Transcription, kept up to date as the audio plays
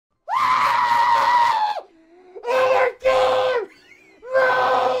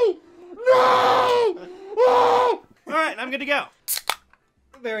I'm good to go.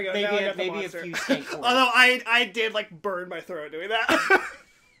 There we go. Maybe, now I got the maybe a monster. few stank horns. Although I did like burn my throat doing that.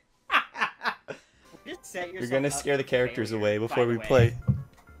 Just set yourself You're gonna up scare the for characters failure, away by before the we way. play.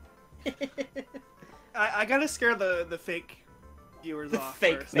 I gotta scare the fake viewers off.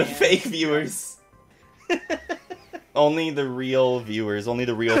 fake first. The fans. fake viewers. Only the real viewers, only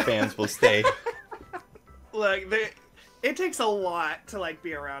the real fans will stay. Look, it takes a lot to like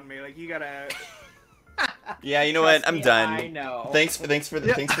be around me. Like you gotta. Yeah, you know Trust what? I'm me, done. I know. Thanks for the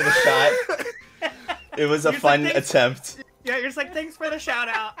shot. It was a You're just fun like, attempt. Yeah, you're just like, thanks for the shout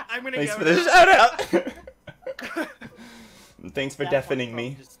out. I'm gonna Thanks go. for the now." shout out. Thanks for That deafening one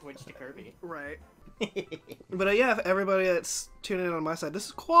me. Just switch to Kirby. Right. But yeah, for everybody that's tuning in on my side, this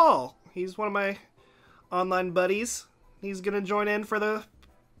is Qual. He's one of my online buddies. He's gonna join in for the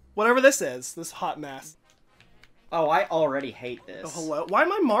whatever this is. This hot mess. Oh, I already hate this. Oh, hello. Why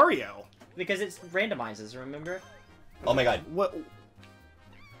am I Mario? Because it randomizes, remember? Oh my god. What?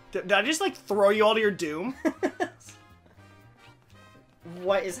 Did I just like throw you all to your doom?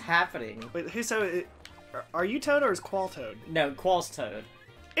 What is happening? Wait, are you Toad or is Qual Toad? No, Qual's Toad.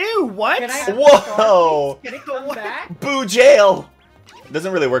 Ew, what? Can I have Whoa! Can it come back? Boo jail!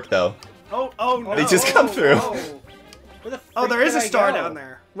 Doesn't really work though. Oh no. They just come through. Where the Oh, freak there is did a I star go? down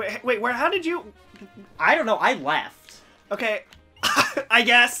there. Wait, where? How did you? I don't know, I left. Okay, I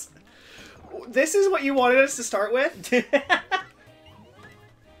guess this is what you wanted us to start with.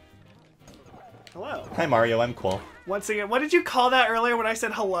 Hello. Hi Mario, I'm cool. Once again, what did you call that earlier when I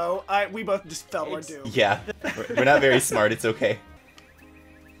said hello? We both just fell to our doom. Yeah, we're not very smart. It's okay.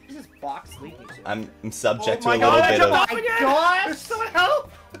 This is box leaking. I'm subject Oh my to a little God, I bit jumped of. off again! gosh! There's someone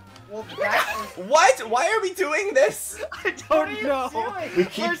help! Well, that is... What? Why are we doing this? I What are don't you know. doing? We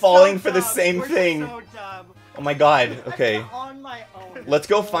keep We're falling so for the dumb. same We're thing. So dumb. Oh my god. Okay. I'm on my own. Let's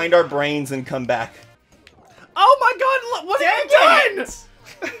go find our brains and come back. Oh my God! What have Dang you done?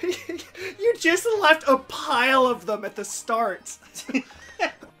 You just left a pile of them at the start.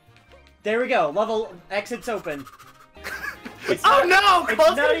 There we go. Level exits open. Oh no! It's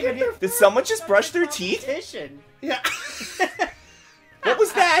Cole's not gonna even get their... Did someone just brush their teeth? Competition. Yeah. What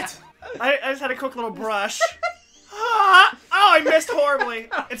was that? I just had a quick little brush. Ah! Oh, I missed horribly.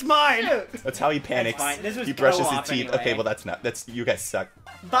 It's mine. That's how he panics. fine. This was He brushes his co-op teeth. anyway. Okay, well that's not. That's you guys suck.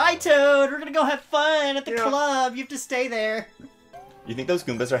 Bye, Toad. We're gonna go have fun at the Yeah. club. You have to stay there. You think those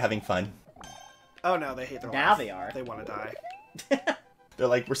Goombas are having fun? Oh no, they hate their Now life. they are. They want to die. They're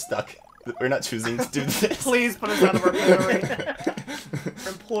like, we're stuck. We're not choosing to do this. Please put us out of our misery. Our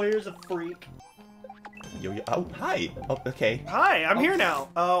employer's a freak. Yo, yo, oh, hi. Oh, okay. Hi, I'm here now.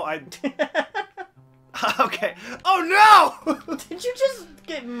 Oh, I... Okay. Oh no! Did you just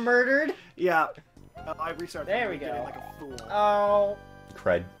get murdered? Yeah. I restarted. There we getting go. like a fool. Oh,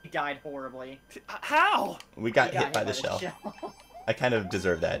 Crud. he died horribly. How? We got He hit by the shell. shell. I kind of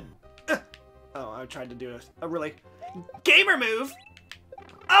deserve that. Oh, I tried to do a really gamer move.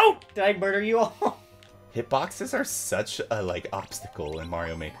 Oh! Did I murder you all? Hitboxes are such a like obstacle in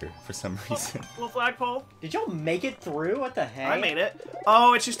Mario Maker for some reason. Little flagpole. Did y'all make it through? What the heck? I made it.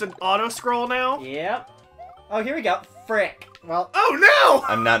 Oh, it's just an auto scroll now. Yep. Oh, here we go. Frick. Well, Oh no!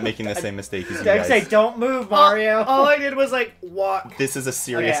 I'm not making the same mistake as you I guys. say don't move, Mario. All I did was like walk. This is a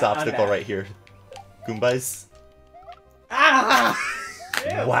serious Okay, I'm obstacle back. right here. Goombas. Ah!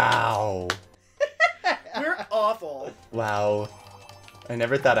 Ew. Wow. We're awful. Wow. I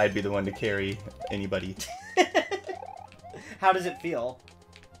never thought I'd be the one to carry anybody. How does it feel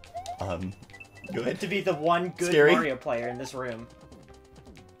Good. to be the one good Scary? Mario player in this room?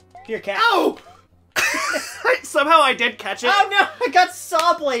 Here, cat. Ow! Somehow I did catch it. Oh no! I got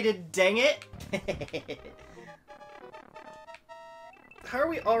saw bladed. Dang it! How are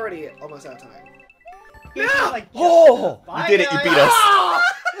we already almost out of time? You're Yeah! like, Oh! Bye, You did it, you Mario. beat us. Ah!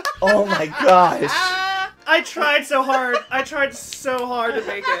 Oh my gosh. Ah! I tried so hard. I tried so hard to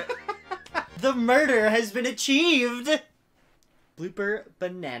make it. The murder has been achieved. Blooper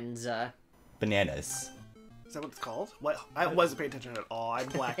bonanza. Bananas. Is that what it's called? What? I wasn't paying attention at all. I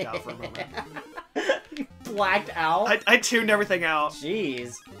blacked out for a moment. You blacked out. I tuned everything out.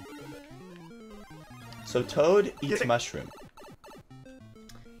 Jeez. So Toad eats it- mushroom.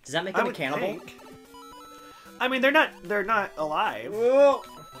 Does that make I him a would cannibal? think. I mean, they're not alive. Whoa.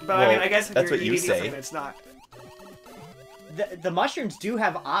 But I mean, Well, I guess if that's you're what you eating say. something, it's not. The mushrooms do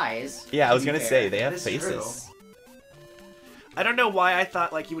have eyes. Yeah, I was to be gonna fair. say they have That is faces. I don't know why I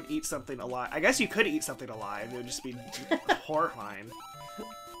thought like you would eat something alive. I guess you could eat something alive. It would just be horrifying.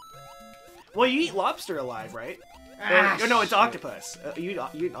 Well, you eat lobster alive, right? Ah, Or no, it's shit. octopus. You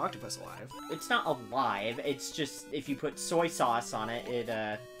eat an octopus alive. It's not alive. It's just if you put soy sauce on it,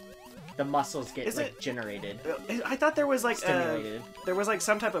 it The muscles get Is like it- generated, I thought there was like stimulated. there was like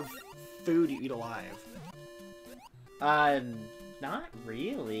some type of food you eat alive. Not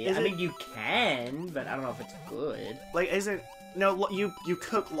really. Is I it- mean, you can, but I don't know if it's good. Like, isn't no? You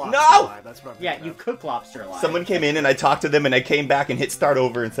cook lobster No! alive. That's what I'm Yeah, thinking you of. cook lobster alive. Someone came in and I talked to them and I came back and hit start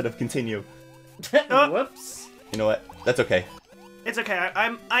over instead of continue. Whoops. You know what? That's okay. It's okay.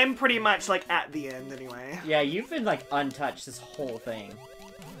 I'm pretty much like at the end anyway. Yeah, you've been like untouched this whole thing.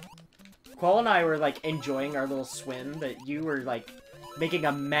 Quell and I were like enjoying our little swim, but you were like making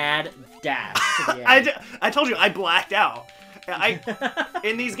a mad dash to the end. I told you I blacked out.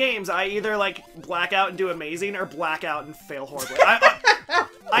 In these games, I either like black out and do amazing, or black out and fail horribly.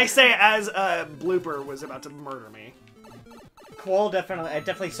 I say as Blooper was about to murder me. Quell I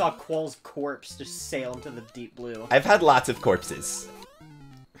definitely saw Quell's corpse just sail into the deep blue. I've had lots of corpses.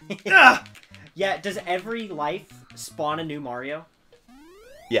 Ugh! Yeah, does every life spawn a new Mario?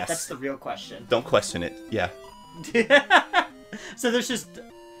 Yes. That's the real question. Don't question it. Yeah. So there's just...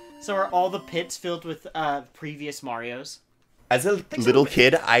 So are all the pits filled with previous Marios? As a little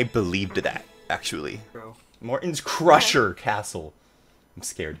kid, I believed that, actually. Bro. Morton's Crusher Castle. I'm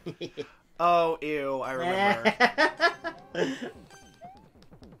scared. Oh, ew! I remember.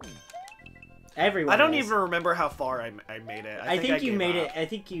 Everyone I don't is. even remember how far I made it. I think you gave made up. it. I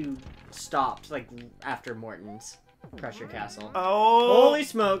think you stopped like after Morton's Crusher Castle. Oh! Holy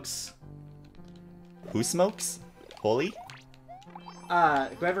smokes! Who smokes? Holy?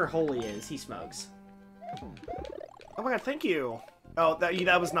 Whoever Holy is, he smokes. Oh my god! Thank you. Oh,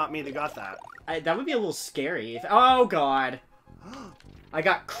 that was not me that got that. That would be a little scary. Oh god! I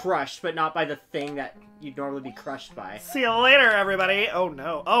got crushed, but not by the thing that you'd normally be crushed by. See you later, everybody. Oh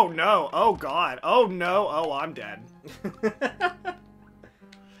no! Oh no! Oh god! Oh no! Oh, I'm dead.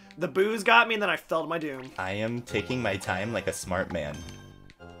 The booze got me, and then I fell to my doom. I am taking my time like a smart man.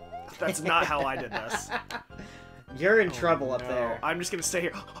 That's not how I did this. You're in trouble up No, there. I'm just gonna stay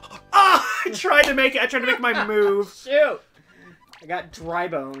here. Ah! I tried to make it. I tried to make my move. Shoot! I got dry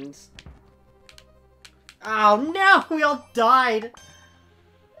bones. Oh no! We all died!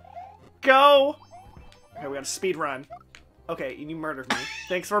 Go! Okay, we got a speed run. Okay, you murdered me.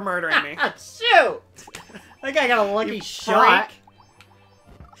 Thanks for murdering me. Shoot! That guy got a lucky You shot.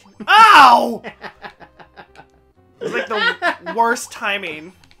 Ow! It's like the worst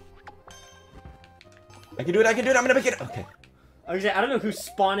timing. I can do it, I can do it, I'm gonna make it! Okay. I don't know who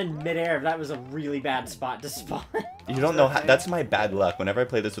spawned in midair. That was a really bad spot to spawn. You don't know how- that's my bad luck. Whenever I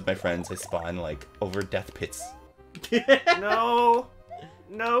play this with my friends, I spawn, like, over death pits. No.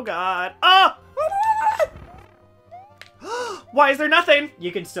 No, God. Oh! Why is there nothing?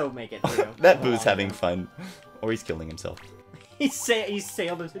 You can still make it through. That Boo's having fun. Or he's killing himself. He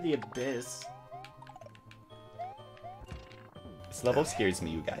sailed into the abyss. This level scares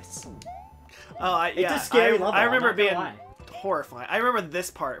me, you guys. Oh, yeah. It's a scary level. I remember I'm not being gonna lie. horrifying. I remember this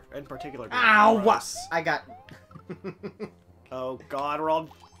part in particular. Being Ow! gross. I got... Oh God, we're all.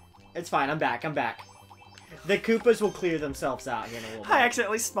 It's fine, I'm back. The Koopas will clear themselves out here in a little bit. I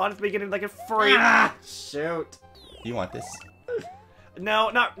accidentally spawned at the beginning like a freak. Ah! Shoot. You want this? No,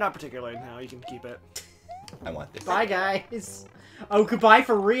 not particularly. No, you can keep it. I want this. Bye, guys. Oh, goodbye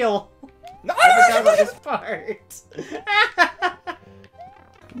for real. No! I forgot about this part.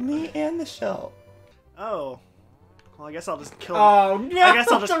 Me and the shell. Oh. Well, I guess I'll just kill. Oh, no. I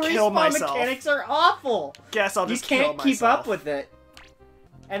guess I'll just the kill respawn myself. mechanics are awful. Guess I'll You just kill can't keep myself. up with it.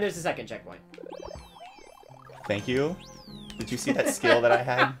 And there's a second checkpoint. Thank you. Did you see that skill that I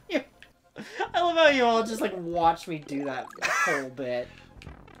had? I love how you all just like watch me do that whole bit.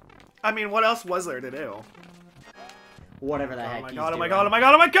 I mean, what else was there to do? Whatever the Oh heck my he's God! Oh my doing. God! Oh my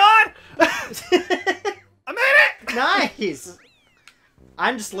God! Oh my God! I made it! Nice!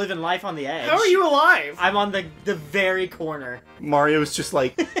 I'm just living life on the edge. How are you alive? I'm on the very corner. Mario's just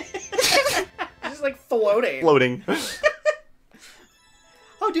like Just like floating. floating.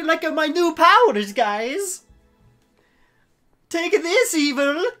 How do you like my new powers, guys? Take this,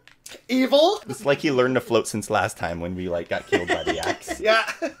 evil! Evil? It's like he learned to float since last time when we like got killed by the axe. Yeah.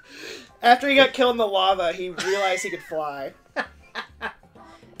 After he got killed in the lava, he realized he could fly.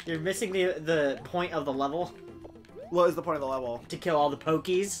 You're missing the point of the level What is the point of the level? to kill all the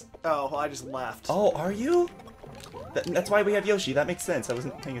Pokies. Oh, well, I just left. Oh, are you? That's why we have Yoshi. That makes sense. I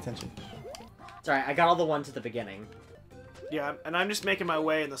wasn't paying attention. Sorry, I got all the ones at the beginning. Yeah, and I'm just making my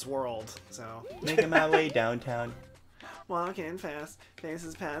way in this world, so. Making my way downtown. Walking fast,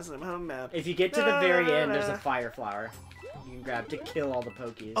 faces past the home map. If you get to the very end, there's a fire flower you can grab to kill all the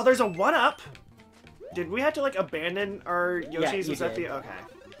Pokies. Oh, there's a 1-up? Did we have to, like, abandon our Yoshis? you Was that did. the... Okay.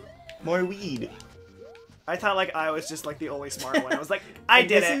 More weed. I thought like I was just like the only smart one. I was like, I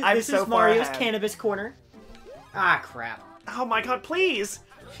did it. I'm this so is far Mario's ahead. cannabis corner. Ah, crap. Oh my god, please!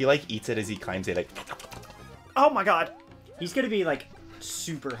 He like eats it as he climbs it. Like, Oh my god. He's gonna be like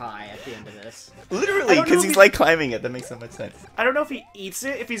super high at the end of this. literally, know because if he's he- like climbing it. That makes so much sense. I don't know if he eats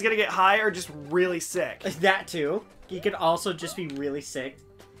it, if he's gonna get high, or just really sick. That too. He could also just be really sick.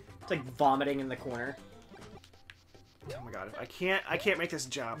 It's like vomiting in the corner. Oh my god, I can't make this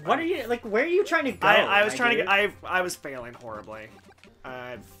jump. What are you like? Where are you trying to go? I was my trying to dude? get. I was failing horribly.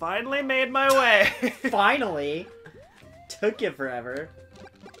 I finally made my way. Finally. Took you forever.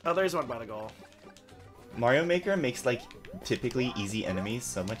 Oh, there's one by the goal. Mario Maker makes like typically easy enemies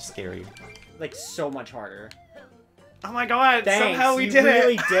so much scarier. Like so much harder. Oh my god, Thanks, somehow we you did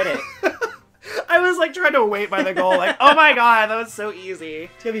really it. did it. I was like trying to wait by the goal, like, oh my god, that was so easy.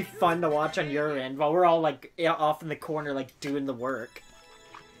 It's gonna be fun to watch on your end while we're all like off in the corner like doing the work.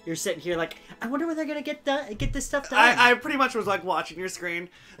 You're sitting here like, I wonder when they're gonna get this stuff done. I pretty much was like watching your screen.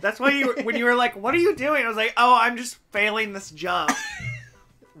 That's why you when you were like, what are you doing? I was like, oh, I'm just failing this jump.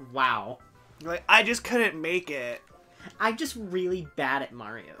 Wow. Like, I just couldn't make it. I'm just really bad at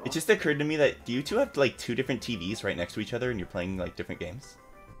Mario. It just occurred to me that do you two have like 2 different TVs right next to each other and you're playing like different games?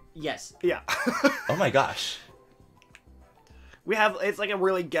 Yes. Yeah. Oh my gosh. We have, it's like a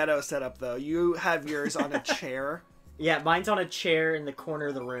really ghetto setup though. You have yours on a chair. Yeah, mine's on a chair in the corner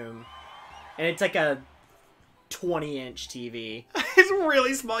of the room. And it's like a 20-inch TV. It's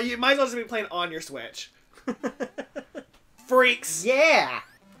really small. You might as well just be playing on your Switch. Freaks Yeah!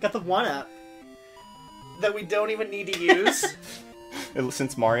 Got the one-up. that we don't even need to use.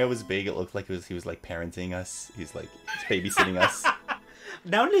 Since Mario was big, it looked like he was like parenting us. He's like babysitting us.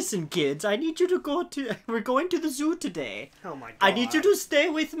 Now listen, kids. I need you to go to... We're going to the zoo today. Oh my god. I need you to stay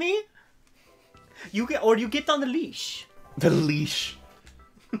with me. You get on the leash. The leash.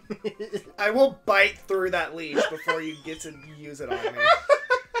 I will bite through that leash before you get to use it on me.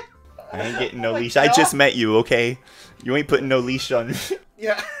 I ain't getting no leash. I just met you, okay? You ain't putting no leash on me.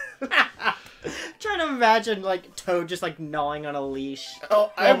 Yeah. Trying to imagine like Toad just like gnawing on a leash.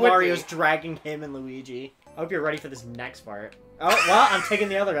 Oh, I while would Mario's be. dragging him and Luigi. I hope you're ready for this next part. Oh, well, I'm taking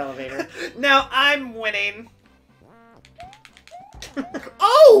the other elevator. Now I'm winning.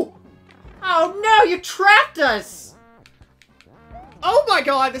 Oh! Oh no, you trapped us! Oh my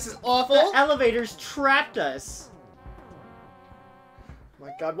god, this is awful. The elevators trapped us. Oh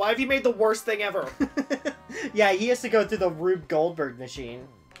my god, why have you made the worst thing ever? Yeah, he has to go through the Rube Goldberg machine.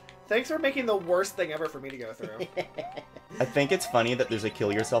 Thanks for making the worst thing ever for me to go through. I think it's funny that there's a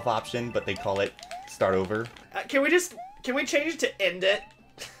kill yourself option, but they call it start over. Can we change it to end it?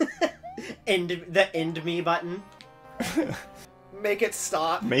 The end me button. Make it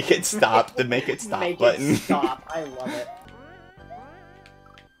stop. Make it stop. The make it stop Make button. it stop. I love it.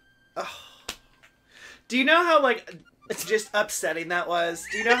 Do you know how, like, just upsetting that was?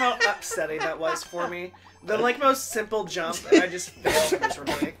 Do you know how upsetting that was for me? The, like, most simple jump, and I just failed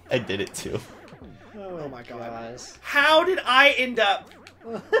miserably. I did it too. Oh my God. gosh. How did I end up?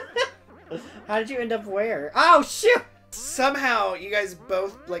 How did you end up where? Oh, shoot! Somehow, you guys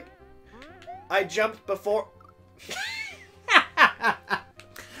both, like, I jumped before...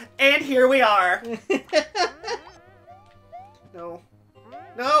 And here we are. No.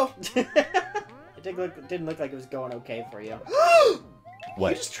 No! It didn't look like it was going okay for you. You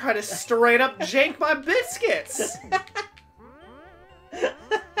What? just try to straight up jank my biscuits.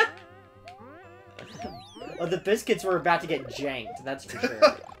 Well, the biscuits were about to get janked, that's for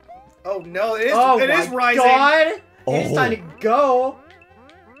sure. Oh no, it is, Oh it my is rising. god! Oh. It's time to go!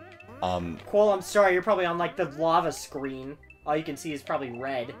 Quoll, I'm sorry, you're probably on, like, the lava screen. All you can see is probably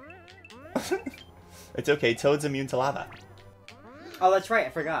red. it's okay. Toad's immune to lava. Oh, that's right, I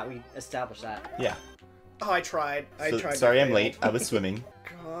forgot. We established that. Yeah. Oh, I tried. I tried. Sorry, to I'm fail. late. I was swimming.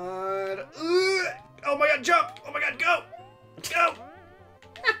 God. Ugh. Oh my god, jump! Oh my god, go! Go!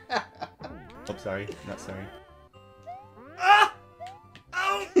 Oh, sorry. Not sorry. Ah!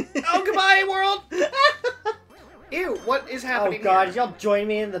 Oh! Oh, goodbye, world! Ew, what is Oh happening god, here? did y'all join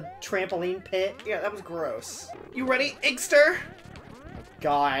me in the trampoline pit? Yeah, that was gross. You ready, Inkster?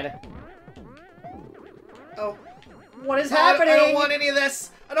 God. Oh. What is I happening? don't want any of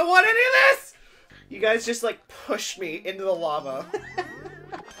this! I don't want any of this! You guys just, like, pushed me into the lava.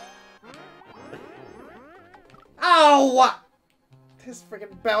 Ow! His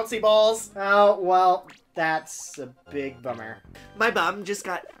freaking bouncy balls. Oh, well, that's a big bummer. My bum just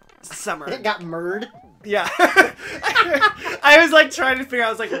got It summered. got murdered. Yeah. I was like trying to figure out, I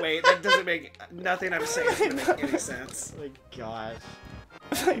was like, wait, that doesn't make, nothing I'm saying is gonna make any sense. Oh my gosh.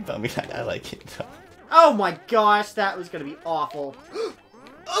 I like it though. Oh my gosh, that was gonna be awful.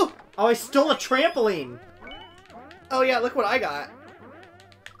 Oh! Oh, I stole a trampoline! Oh yeah, look what I got.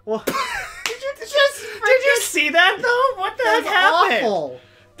 Well, Did you see that though? What the heck happened? awful!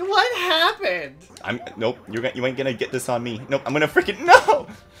 What happened? Nope. You ain't gonna get this on me. Nope. I'm gonna freaking no.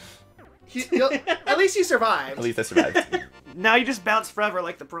 At least you survived. At least I survived. Now you just bounce forever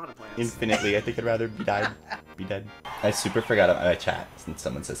like the piranha plants. Infinitely. I think I'd rather be dead. I super forgot about my chat since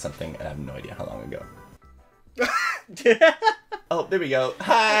someone said something and I have no idea how long ago. Oh, there we go.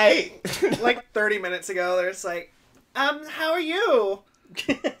 Hi. Like 30 minutes ago, they're just like, how are you?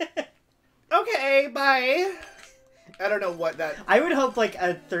 Okay, bye. I don't know what that... I would hope like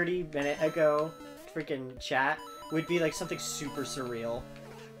a 30-minute ago freaking chat would be like something super surreal.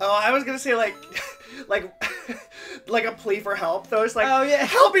 Oh, I was gonna say like like a plea for help. Though it's like, oh yeah,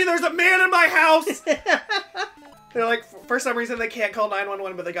 help me! There's a man in my house. They're like, for some reason they can't call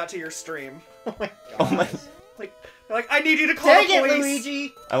 911, but they got to your stream. Oh my god. Oh my. Like, they're like, I need you to call Dang the police. it,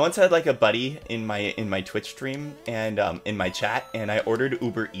 Luigi! I once had like a buddy in my Twitch stream and in my chat, and I ordered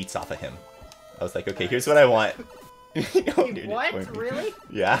Uber Eats off of him. I was like, okay, here's what I want. He ordered it for What? me. Really?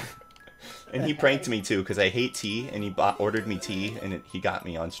 Yeah. And he pranked me too, because I hate tea, and he ordered me tea, and he got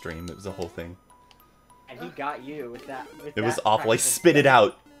me on stream. It was a whole thing. And he got you with that. It was awful. I spit it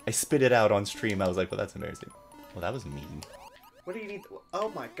out. I spit it out on stream. I was like, well, that's embarrassing. Well, that was mean. What do you need? Oh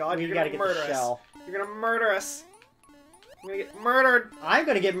my god, You you're gotta gonna get murder the us. shell. You're gonna murder us. You're gonna get murdered. I'm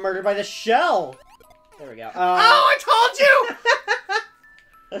gonna get murdered by the shell! There we go. Oh, I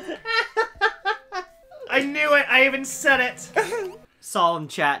told you! I knew it. I even said it. Solemn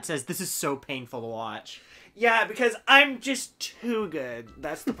chat says, this is so painful to watch. Yeah, because I'm just too good.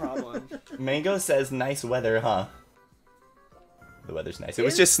 That's the problem. Mango says, nice weather, huh? The weather's nice. It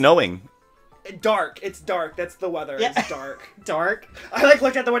was just snowing. Dark. It's dark. That's the weather. Yeah. It's dark. Dark? I like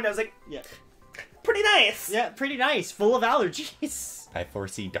looked out the window. I was like, Yeah. pretty nice. Yeah, pretty nice. Full of allergies. I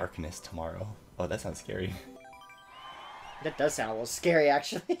foresee darkness tomorrow. Oh, that sounds scary. That does sound a little scary,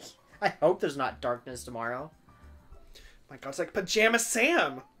 actually. I hope there's not darkness tomorrow. My god, it's like Pajama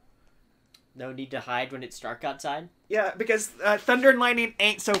Sam. No need to hide when it's dark outside? Yeah, because Thunder and Lightning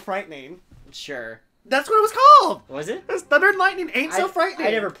ain't so frightening. Sure. That's what it was called. Was it? It was Thunder and Lightning ain't so frightening.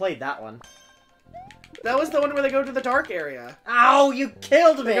 I never played that one. That was the one where they go to the dark area. Ow, you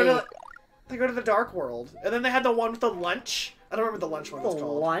killed me! They go to the dark world. And then they had the one with the lunch. I don't remember the lunch one was The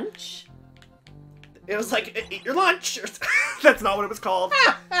called. lunch? It was like, eat your lunch. That's not what it was called.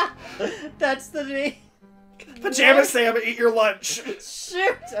 That's the name. Pajama Sam, eat your lunch.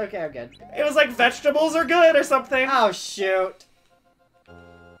 Shoot! Okay, I'm good. It was like vegetables are good or something. Oh, shoot.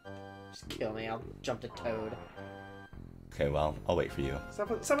 Just kill me, I'll jump to Toad. Okay, well, I'll wait for you.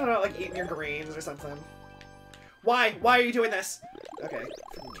 Something about like eating your greens or something. Why? Why are you doing this? Okay,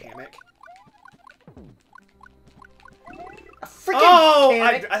 Kamek. Oh!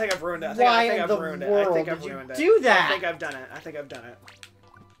 I think I've ruined it. I think I've ruined it. I think I've ruined it. Do that? I think I've done it. I think I've done it.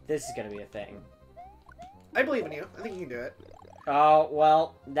 This is gonna be a thing. I believe in you. I think you can do it. Oh,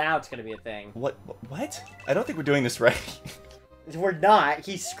 well, now it's gonna be a thing. What? I don't think we're doing this right. We're not.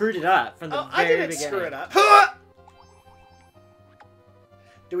 He screwed it up from the I very didn't beginning. screw it up.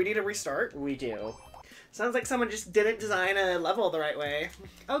 Do we need to restart? We do. Sounds like someone just didn't design a level the right way.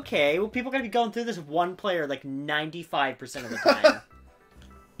 Okay, well, people are gonna be going through this one player like 95% of the time.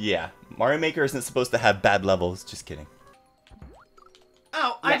 Yeah, Mario Maker isn't supposed to have bad levels. Just kidding.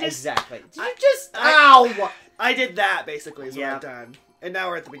 Oh, Yeah, I just... exactly. Did you I- just... I- Ow! I did that, basically, is what Yeah. I've done. And now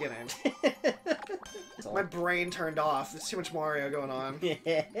we're at the beginning. My brain turned off. There's too much Mario going on.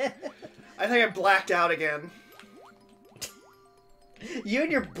 I think I blacked out again. You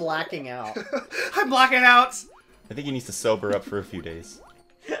and you're blacking out. I'm blacking out! I think he needs to sober up for a few days.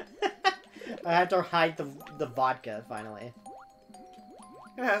 I have to hide the vodka, finally.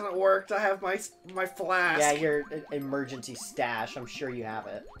 It hasn't worked. I have my flask. Yeah, your emergency stash. I'm sure you have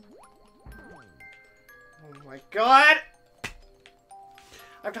it. Oh my god! I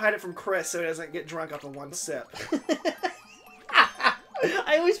have to hide it from Chris so he doesn't get drunk off of one sip.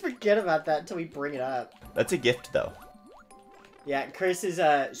 I always forget about that until we bring it up. That's a gift, though. Yeah, Chris is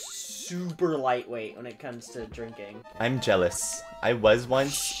super lightweight when it comes to drinking. I'm jealous. I was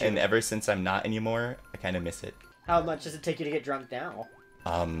once, Shoot. and ever since I'm not anymore, I kind of miss it. How much does it take you to get drunk now?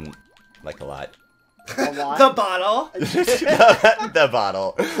 Like a lot. A lot? The bottle! The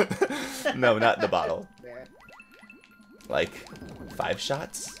bottle. No, not the bottle. Fair. Like 5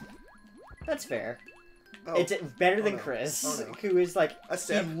 shots? That's fair. Oh. It's better than no. Chris, Oh, no. who is like, A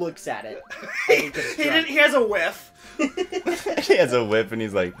sip. he looks at it. He has a whiff. He has a whip, and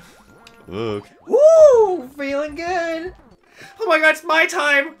he's like, "Ooh." Woo! Feeling good! Oh my god, it's my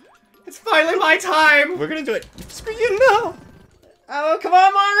time! It's finally my time! We're gonna do it. Screw you, no! Oh, come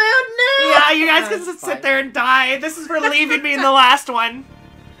on, Mario! You guys can just sit there and die. This is for leaving me in the last one.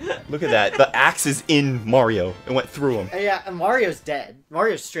 Look at that. The axe is in Mario. It went through him. Yeah, Mario's dead.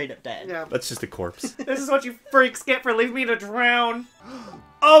 Mario's straight up dead. Yeah. That's just a corpse. This is what you freaks get for leaving me to drown.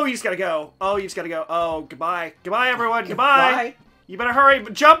 Oh, you just gotta go. Oh, you just gotta go. Oh, goodbye. Goodbye, everyone. Goodbye. You better hurry.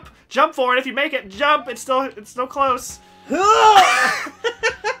 But jump for it. If you make it, jump. It's still close.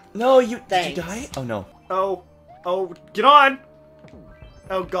 No, did you Thanks. die? Oh no. Oh, get on.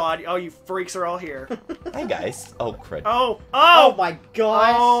 Oh God. Oh, you freaks are all here. Hi guys. Oh crud. Oh my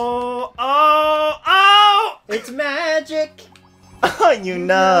gosh. Oh. It's magic. Oh, you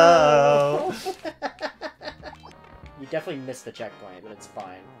know. You definitely missed the checkpoint, but it's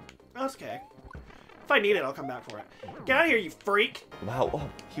fine. That's okay. If I need it, I'll come back for it. Get out of here, you freak. Wow. Oh,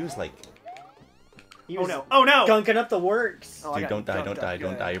 he was like. He Oh was no. Oh no. gunking up the works. Oh, I Dude, got- don't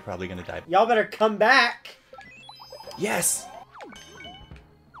die. You're probably gonna die. Y'all better come back. Yes.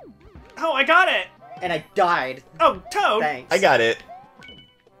 Oh, I got it. And I died. Oh, Toad. Thanks. I got it.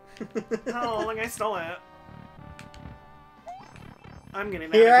 Oh, look, I stole it. I'm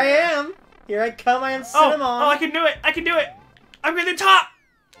getting Here I am. Here I come. I am Cinnamon. Oh, I can do it. I can do it. I'm going to the top.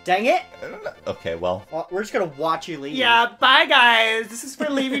 Dang it. Okay, well, Well, we're just gonna watch you leave. Yeah, bye, guys. This is for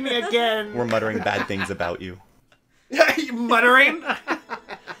leaving me again. we're muttering bad things about you. You muttering?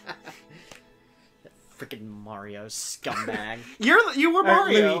 Freaking Mario scumbag. You were Or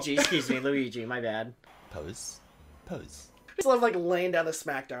Mario. Luigi, excuse me, Luigi, my bad. Pose. Pose. I just love, like, laying down the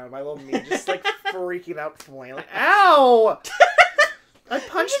smackdown. My little me just, like, freaking out flailing. Like, ow! I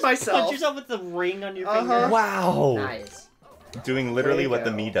punched myself. Punch yourself with the ring on your Uh-huh. finger. Wow. Nice. Doing literally There you what the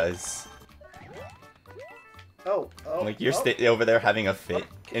go. me does. Oh. Like you're over there having a fit,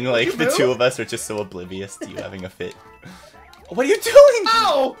 and like you the move? two of us are just so oblivious to you having a fit. What are you doing?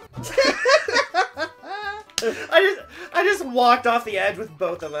 Ow! I just walked off the edge with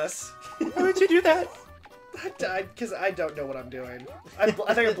both of us. Why would you do that? I died because I don't know what I'm doing. I think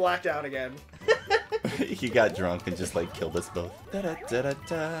I blacked out again. He got drunk and just like killed us both.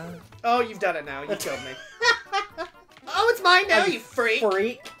 Da-da-da-da-da. Oh, you've done it now. You killed me. Oh, it's mine now, you freak.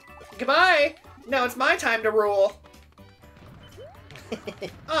 Freak. Goodbye. Now it's my time to rule.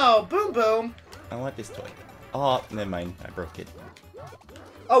 Oh, boom boom. I want this toy. Oh, never mind. I broke it.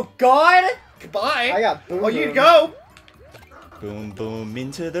 Oh God! Goodbye. I got boom. Oh, you boom. go. Boom, boom,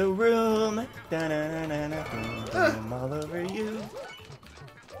 into the room. Da-na-na-na, boom, boom, all over you.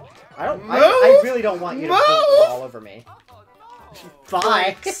 I Move! really don't want you to Move! boom all over me.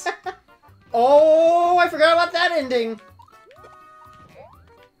 Bye. Freaks. Oh, I forgot about that ending.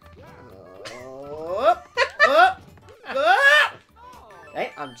 Up, up, up.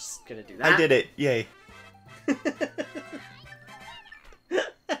 Hey, I'm just gonna do that. I did it. Yay.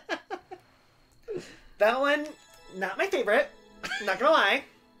 That one, not my favorite. Not gonna lie.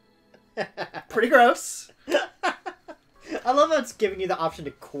 Pretty gross. I love how it's giving you the option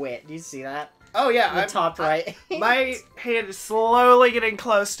to quit. Do you see that? Oh yeah, The top right. My hand is slowly getting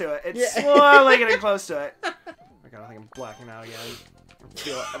close to it. It's Yeah. slowly getting close to it. Oh my god, I think I'm blacking out again.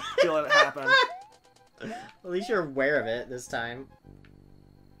 I'm feeling it happen. At least you're aware of it this time.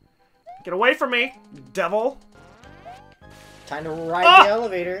 Get away from me, devil. Time to ride Ah! the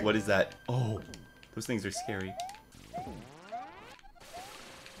elevator. What is that? Oh, those things are scary.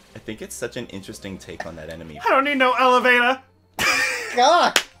 I think it's such an interesting take on that enemy. I don't need no elevator.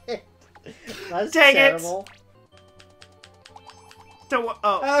 God! That's Dang it. terrible. Don't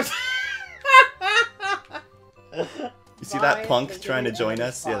oh. You see that Fine, punk there's trying to gonna be join another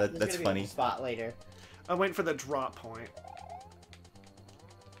us? spot. Yeah, There's that's gonna be funny. another spot later. I'm waiting for the drop point.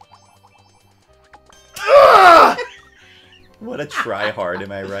 What a try hard,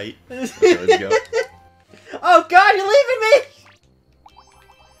 am I right? Okay, let's go. Oh God, you're leaving me!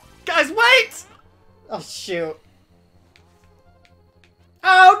 Guys, wait! Oh shoot.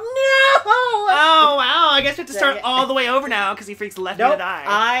 Oh no! Oh wow, I guess we have to Dang start it. all the way over now because he freaks left me Nope, to die.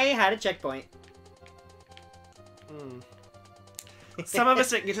 I had a checkpoint. Mm. Some of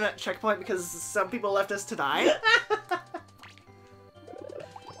us didn't get to that checkpoint because some people left us to die.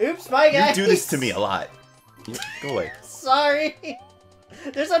 Oops, my You guys. do this to me a lot. Go away. Sorry.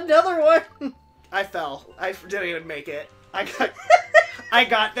 There's another one. I fell. I didn't even make it. I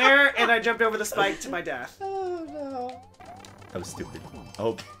got there and I jumped over the spike to my death. Oh no. That was stupid.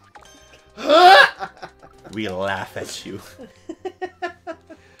 Oh, we laugh at you.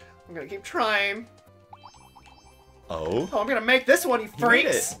 I'm gonna keep trying. Oh? Oh, I'm gonna make this one, you You made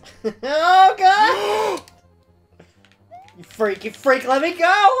freaks! Oh God! You freak, let me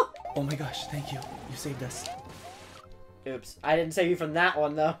go! Oh my gosh, thank you. You saved us. Oops, I didn't save you from that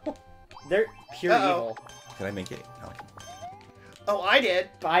one though. They're pure Uh-oh. evil. Did I make it? No. Oh, I did.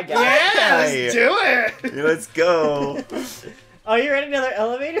 I got Yeah, it. let's do it. Let's go. Oh, you're in another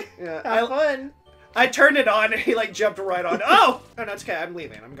elevator? Yeah, Have fun. I turned it on and he like jumped right on. Oh! Oh no, it's okay. I'm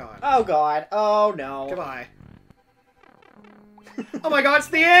leaving. I'm gone. Oh god. Oh no. Goodbye. Oh my god, it's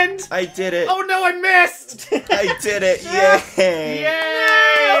the end! I did it. Oh no, I missed! I did it.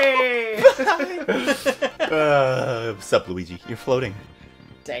 Yay! What's up, Luigi? You're floating.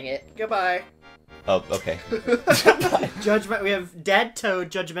 Dang it. Goodbye. Oh, okay. Judgment. We have Dead Toad,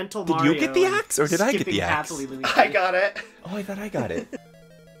 Judgmental Did Mario. you get the axe, or did I get skipping the axe? happily Luigi. I got it. Oh, I thought I got it.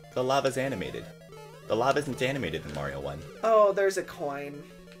 The lava's animated. The lava isn't animated in Mario 1. Oh, there's a coin.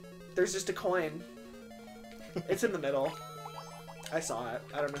 There's just a coin. It's in the middle. I saw it.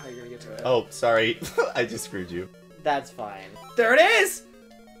 I don't know how you're gonna get to it. Oh, sorry. I just screwed you. That's fine. There it is!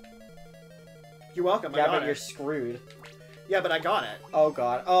 You're welcome, Yeah, I got but it. you're screwed. Yeah, but I got it. Oh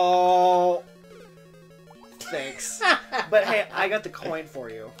god. Oh. Thanks. But hey, I got the coin for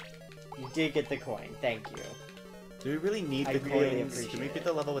you. You did get the coin. Thank you. Do we really need I the really coins? Can we appreciate beat it.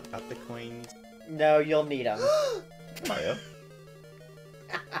 the level without the coins? No, you'll need them. Mario?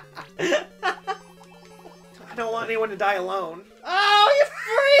 I don't want anyone to die alone. Oh, you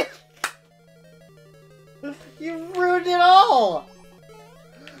freak! You ruined it all!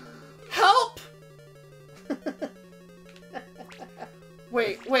 Help!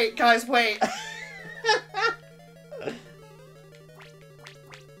 Wait, guys, wait.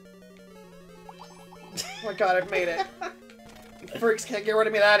 Oh my god, I've made it. You freaks can't get rid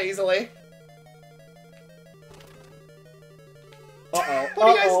of me that easily. Uh-oh. What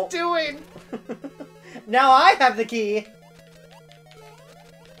are you guys doing? Now I have the key!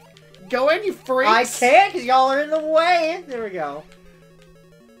 Go in, you freaks! I can't because y'all are in the way! There we go.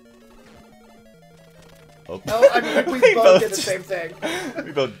 Oh, I mean, we both did the same thing.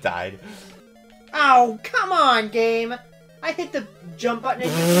 We both died. Oh, come on, game! I hit the jump button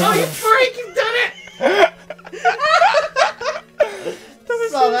and Oh, you freak! You've done it!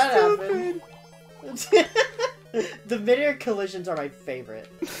 Saw that happen. The mid-air collisions are my favorite.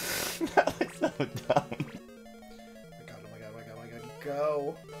 That was so dumb. Oh my god,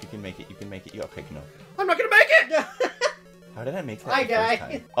 go. You can make it, you can make it. Okay, no. I'm not gonna make it! How did I make that I the first died.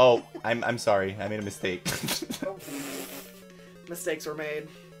 time? Oh, I'm sorry. I made a mistake. Mistakes were made.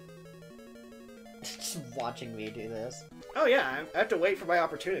 Just watching me do this. Oh yeah, I have to wait for my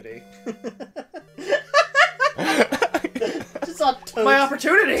opportunity. Just saw My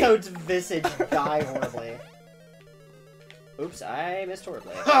opportunity! Toad's visage die horribly. Oops, I missed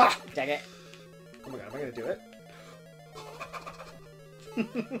horribly. Ha! Dang it. Oh my god, am I gonna do it?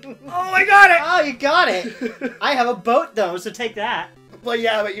 Oh, I got it! Oh, you got it! I have a boat though, so take that. Well,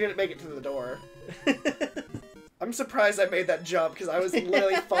 yeah, but you didn't make it to the door. I'm surprised I made that jump, because I was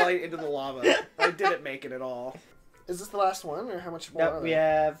literally falling into the lava. I didn't make it at all. Is this the last one, or how much more? Nope, we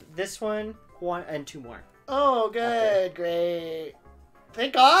have this one, and two more. Oh, good, great.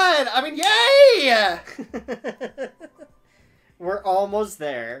 Thank God! I mean, yay! We're almost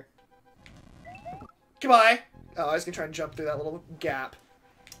there. Goodbye. Oh, I was gonna try and jump through that little gap.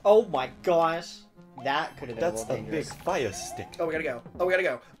 Oh my gosh. That could have been That's a little a big dangerous. fire stick. Oh, we gotta go. Oh, we gotta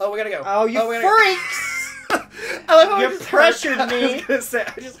go. Oh, we gotta go. Oh, you we gotta go. freaks! I love how You I just pressured I me. was gonna say,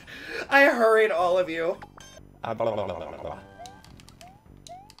 I hurried all of you. Blah, blah, blah, blah, blah.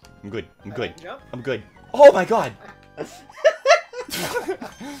 I'm good. I'm good. Jump. I'm good. Oh my god!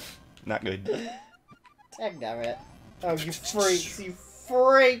 Not good. Dang damn it. Oh, you freaks, you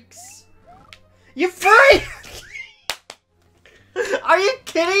freaks! You freak! Are you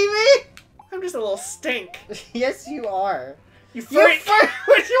kidding me? I'm just a little stink. Yes, you are. You freak!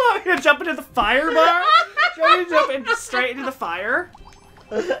 Would you want me to jump into the fire bar? Do you want me to jump straight into the fire?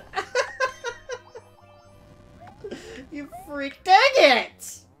 You freak. Dang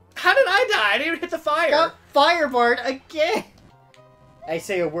it! How did I die? I didn't even hit the fire. Got firebarred again! I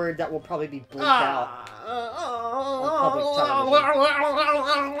say a word that will probably be bleeped out.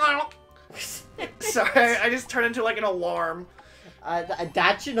 Sorry, I just turned into like an alarm.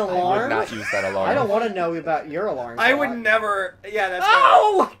 That's an I would alarm? not use that alarm. I don't want to know about your alarm. I would clock. never. Yeah, that's.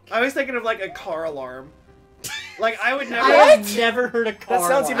 Oh! I was thinking of like a car alarm. Like I would never. I've never heard a car That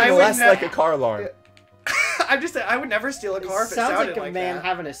sounds alarm. even I would less never- like a car alarm. I'm just saying, I would never steal a car if it sounds sounded like a man that.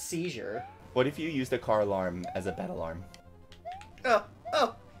 having a seizure. What if you used a car alarm as a bed alarm?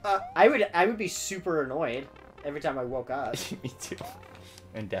 I would be super annoyed every time I woke up. Me too.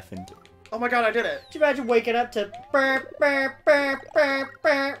 And deafened. Oh my god, I did it. Could you imagine waking up to burr, burr, burr, burr,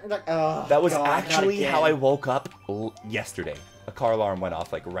 burr? Like, oh, That was God, not actually again. how I woke up yesterday. A car alarm went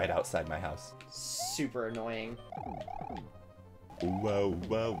off like right outside my house. Super annoying. Whoa,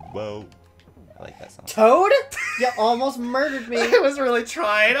 whoa, whoa. I like that song. Toad? You almost murdered me. I was really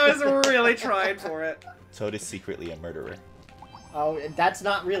trying. I was really trying for it. Toad is secretly a murderer. Oh, that's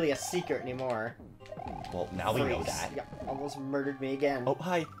not really a secret anymore. Well, now we know Freaks. that. You almost murdered me again. Oh,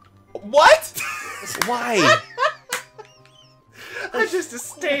 hi. What? Why? I just a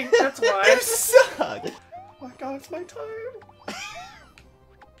stink. That's why. You suck. Oh my god, it's my time. Oh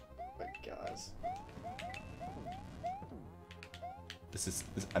my gosh.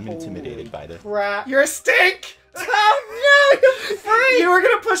 I'm intimidated by this. Crap. You're a stink. Oh no, you freak! You were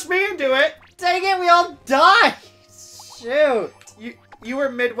gonna push me into it. Dang it, we all died! Shoot. You were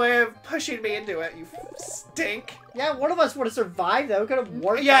midway of pushing me into it. You stink. Yeah, one of us would have survived though. Could have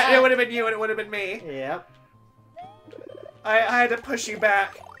worked. Yeah, out. it would have been you, and it would have been me. Yep. I had to push you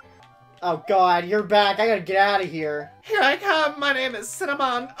back. Oh god, you're back. I gotta get out of here. Here I come. My name is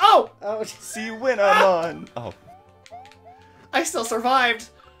Cinnamon. Oh, Oh, See you when I'm on. Oh, I still survived.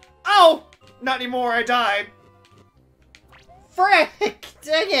 Oh, not anymore. I died. frick!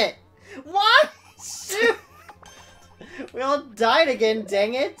 Dang it! What? Shoot! We all died again.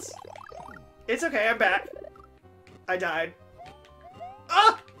 Dang it! It's okay. I'm back. I died.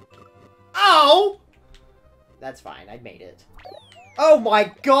 Ah! Oh! That's fine. I made it. Oh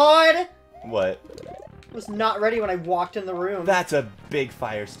my god! what? Was not ready when I walked in the room. That's a big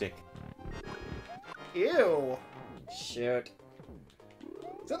fire stick. Ew. Shoot.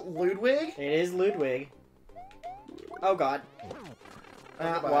 Is that Ludwig? It is Ludwig. Oh god.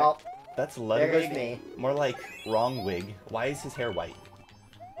 Goodbye. Well, That's there Ludwig. goes me. More like wrong wig. Why is his hair white?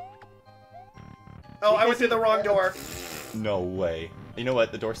 Oh, I went through the wrong door. No way. You know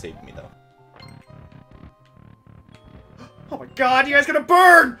what? The door saved me though. Oh my god, you guys gonna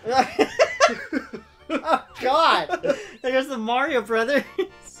burn! Oh god! There's the Mario Brothers.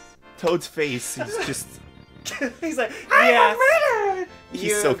 Toad's face is just. He's like, I'm a yes, murderer!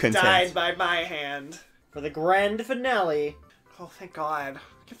 He's so content. died by my hand. For the grand finale. Oh, thank god.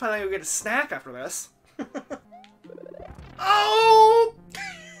 I can finally go get a snack after this. Oh!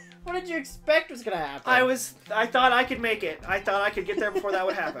 What did you expect was gonna happen? I thought I could make it. I thought I could get there before that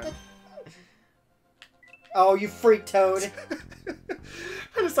would happen. Oh, you freak Toad.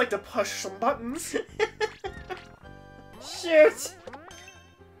 I just like to push some buttons. Shoot!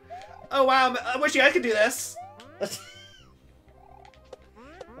 Oh wow, I wish you guys could do this. Oh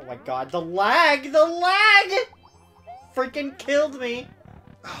my god, the lag! The lag! Freaking killed me.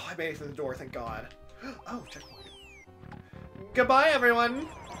 Oh, I made it through the door, thank god. Oh, checkpoint. Goodbye, everyone.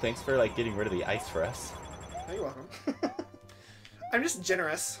 Thanks for like getting rid of the ice for us. Oh, you're welcome. I'm just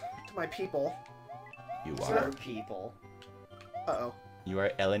generous to my people. You So- are. People. Uh-oh. You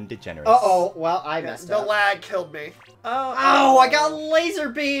are Ellen DeGeneres. Uh-oh, well, I messed The up. lag killed me. Oh, Ow, I got laser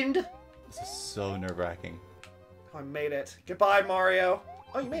beamed! This is so nerve-wracking. Oh, I made it. Goodbye, Mario.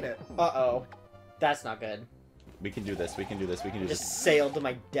 Oh, you made it. Uh-oh. That's not good. We can do this. We can do this. We can do this. Just sailed to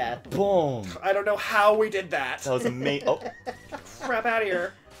my death. Boom. I don't know how we did that. That was amazing. Oh. Crap out of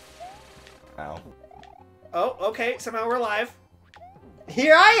here. Ow. Oh, okay. Somehow we're alive.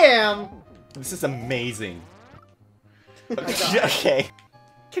 Here I am! This is amazing. died. Okay.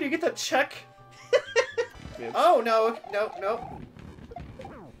 Can you get that check? Oops. Oh, no. No, no.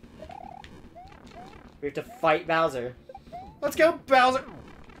 We have to fight Bowser. Let's go, Bowser.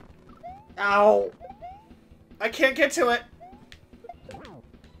 Ow! I can't get to it.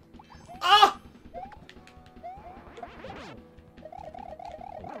 Ah!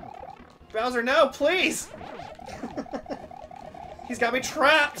 Bowser, no, please! He's got me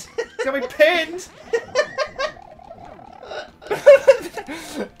trapped! He's got me pinned!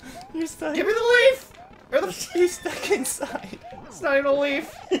 You're stuck. Give me the leaf! Or the... You're stuck inside. It's not even a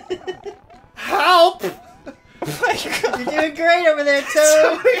leaf. Help! Oh my God. You're doing great over there, Toad!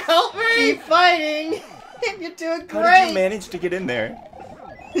 Somebody help me! Keep fighting! You're doing How great! did you manage to get in there?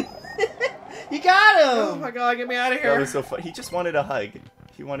 You got Oh him! my god, get me out of That here. was so fun. He just wanted a hug.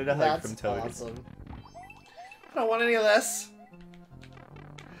 He wanted a hug That's from Toad. awesome. I don't want any of this.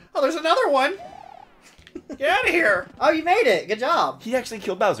 Oh, there's another one! Get out of here! Oh, you made it! Good job! He actually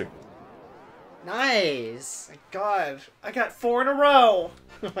killed Bowser. Nice! My god, I got 4 in a row!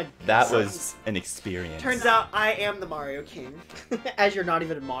 Oh my That God. was an experience. Turns out I am the Mario King. As you're not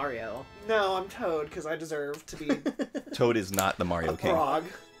even Mario. No, I'm Toad, because I deserve to be Toad is not the Mario a King. frog.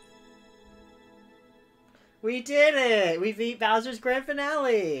 We did it! We beat Bowser's grand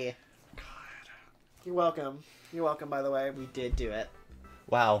finale! You're welcome. You're welcome, by the way. We did do it.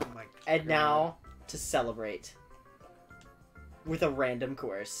 Wow. Oh my And God. now, to celebrate. With a random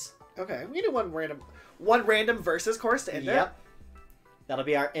course. Okay, we do one random versus course to end it. Yep. That'll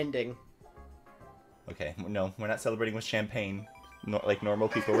be our ending. Okay, no, we're not celebrating with champagne. like normal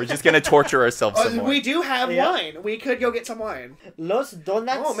people. We're just gonna torture ourselves some more. We do have Yeah. wine. We could go get some wine. Los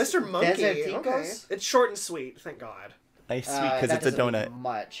donuts. Oh, Mr. Monkey. Okay. Deserticos? It's short and sweet. Thank God. Nice sweet, because That it's a doesn't donut. mean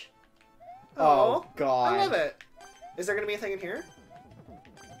much. Oh, Oh, God. I love it. Is there gonna be a thing in here?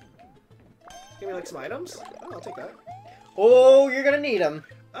 Give me like some items. Oh, I'll take that. Oh, you're gonna need them.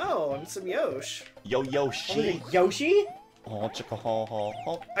 Oh, and some Yosh. Yo, Oh, she. Yoshi? Oh, chicka, ho, ho,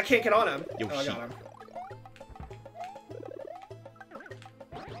 ho. I can't get on him. Yoshi. Oh, I got him.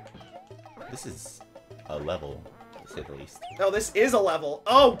 This is a level, to say the least. Oh, this is a level.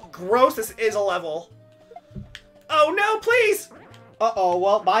 Oh, gross. This is a level. Oh no, please. Uh-oh,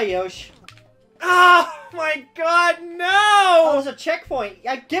 well, bye, Yosh. Oh my God, Oh, no! there's a checkpoint.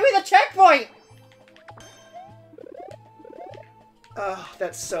 Give me the checkpoint! Oh,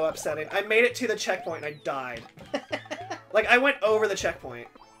 that's so upsetting. I made it to the checkpoint and I died. Like, I went over the checkpoint.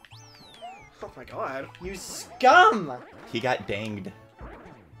 Oh my God. You scum! He got danged.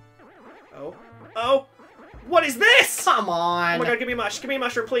 Oh. Oh! What is this? Come Oh on! my God, give me a mush. Give me a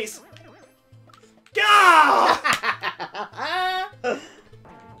mushroom, please. Gah!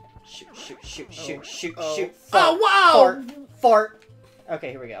 Shoot, shoot, shoot, shoot, Oh. shoot, Oh. shoot. Oh, wow! Fart, fart.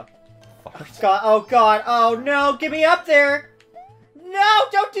 Okay, here we go. God, oh God, oh no, get me up there! No,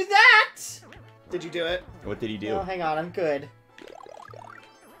 don't do that! Did you do it? What did he do? Oh, hang on, I'm good.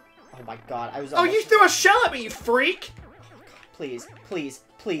 Oh my God, I was Oh, almost... you threw a shell at me, you freak! Please, please,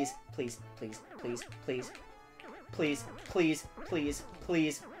 please, please, please, please, please, please, please, please,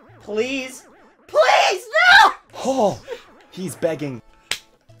 please, please, please, no! Oh, he's begging.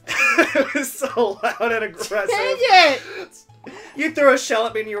 It was so loud and aggressive. Dang it! You threw a shell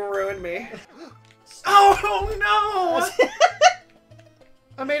at me and you ruined me. Oh no!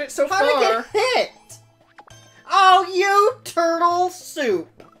 I made it so How did I far. get hit? Oh, you turtle soup!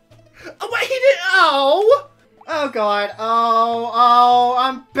 Oh wait, he did. Oh! Oh God! Oh,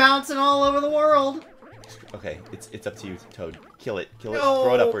 I'm bouncing all over the world. Okay, it's up to you, Toad. Kill it, No,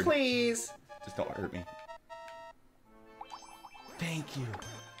 throw it upward. please. Just don't hurt me. Thank you.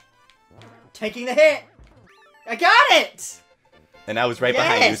 Taking the hit. I got it. And I was right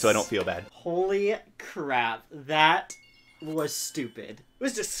behind you, Yes! so I don't feel bad. Holy crap! That was stupid. It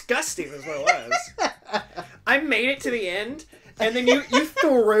was disgusting, is what it was. I made it to the end, and then you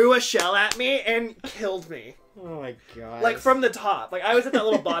threw a shell at me and killed me. Oh my God! Like, from the top. Like, I was at that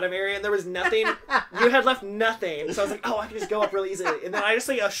little bottom area, and there was nothing. You had left nothing. So I was like, oh, I can just go up really easily. And then I just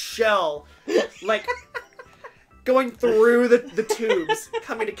see a shell, like, going through the tubes,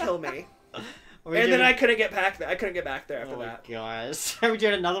 coming to kill me. And then I couldn't get back there. I couldn't get back there after that. Oh my gosh! Are we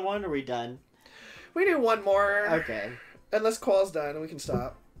doing another one? Or are we done? We do one more. Okay. Unless Qual's done, and we can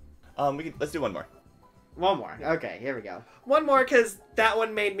stop. Let's do one more. One more. Okay, here we go. One more, because that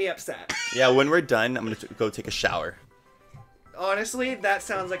one made me upset. Yeah, when we're done, I'm gonna go take a shower. Honestly, that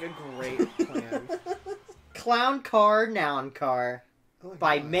sounds like a great plan. Clown Car Noun Car Oh my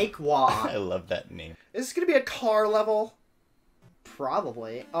by God. Make I Wa. love that name. Is this going to be a car level?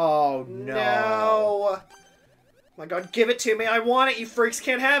 Probably. Oh no. No. Oh my God, give it to me. I want it. You freaks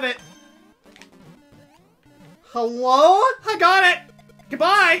can't have it. Hello? I got it.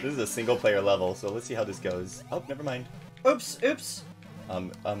 Goodbye. This is a single player level, so let's see how this goes. Oh, never mind. Oops, oops. I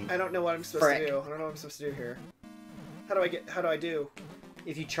don't know what I'm supposed Frick. to do. I don't know what I'm supposed to do here. How do I do?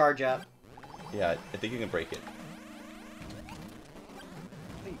 If you charge up. Yeah, I think you can break it.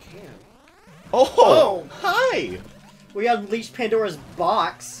 Oh, you can. Oh! Oh. Hi! We unleashed Pandora's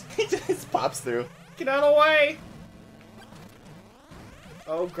box. He just pops through. Get out of the way.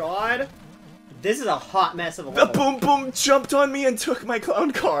 Oh God. This is a hot mess of a The level. boom boom jumped on me and took my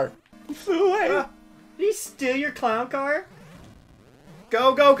clown car. He flew away. Ah. Did he steal your clown car?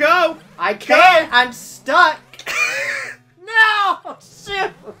 Go, go, go. I can't! I'm stuck! No!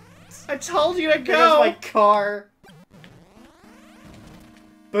 Shoot! I told you to There goes go. my car.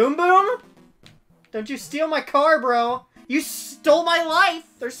 Boom Boom? Don't you steal my car, bro. You stole my life!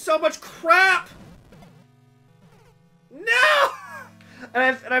 There's so much crap. No.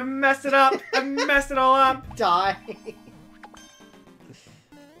 And I've messed it up. I've messed it all up. Die.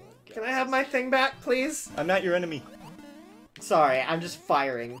 Can I have my thing back, please? I'm not your enemy. Sorry, I'm just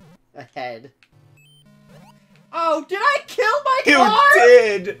firing ahead. Oh, did I kill my You car?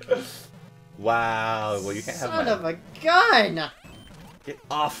 did! Wow, well you can't have Son mine. of a gun! Get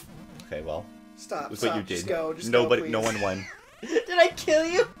off! Okay, well, Stop. that's Stop. what you did. Just go. Just Nobody, go, please. no one won. Did I kill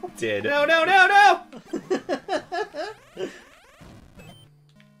you? Did. No, no, no, no!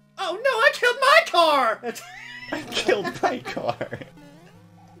 Oh no! I killed my car. I killed my car.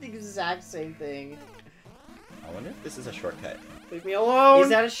 The exact same thing. I wonder if this is a shortcut. Leave me alone. Is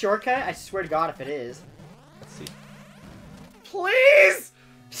that a shortcut? I swear to God if it is. Let's see. Please!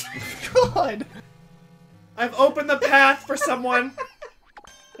 God. I've opened the path for someone.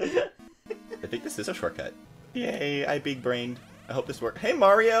 I think this is a shortcut. Yay, I big brained. I hope this works. Hey,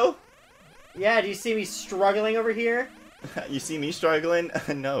 Mario! Yeah, do you see me struggling over here? You see me struggling?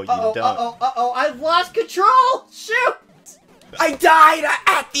 No, you Uh-oh, don't. uh-oh, I've lost control! Shoot! I died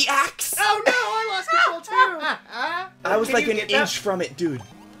at the axe! Oh no, I lost control too. I was Can like you an get inch that? from it, dude.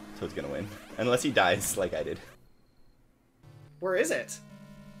 So it's gonna win. Unless he dies like I did. Where is it?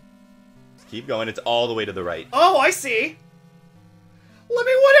 Just keep going, it's all the way to the right. Oh, I see. Let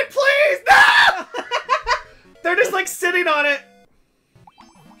me win it, please! No! They're just like sitting on it.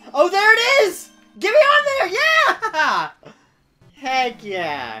 Oh, there it is! Get me on there! Yeah! Heck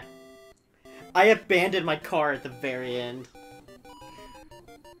yeah. I abandoned my car at the very end.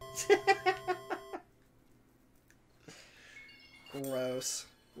 Gross.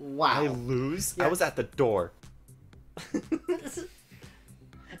 I Wow. lose? Yeah. I was at the door.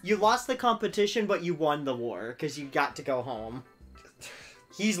 You lost the competition, but you won the war, because you got to go home.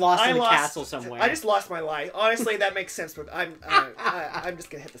 He's lost in the castle somewhere. I just lost my life. Honestly, that makes sense. But I'm just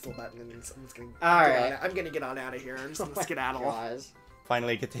gonna hit this little button and I'm just gonna. All get right. on, I'm gonna get on out of here. I'm just gonna skedaddle. Guys.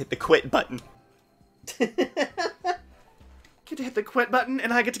 Finally, I get to hit the quit button. Get to hit the quit button,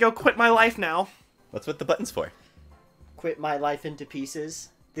 and I get to go quit my life now. That's what the button's for. Quit my life into pieces.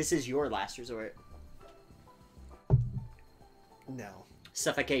 This is your last resort. No.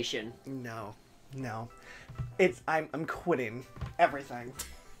 Suffocation. No. No. I'm quitting everything.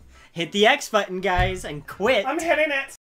 Hit the X button, guys, and quit. I'm hitting it.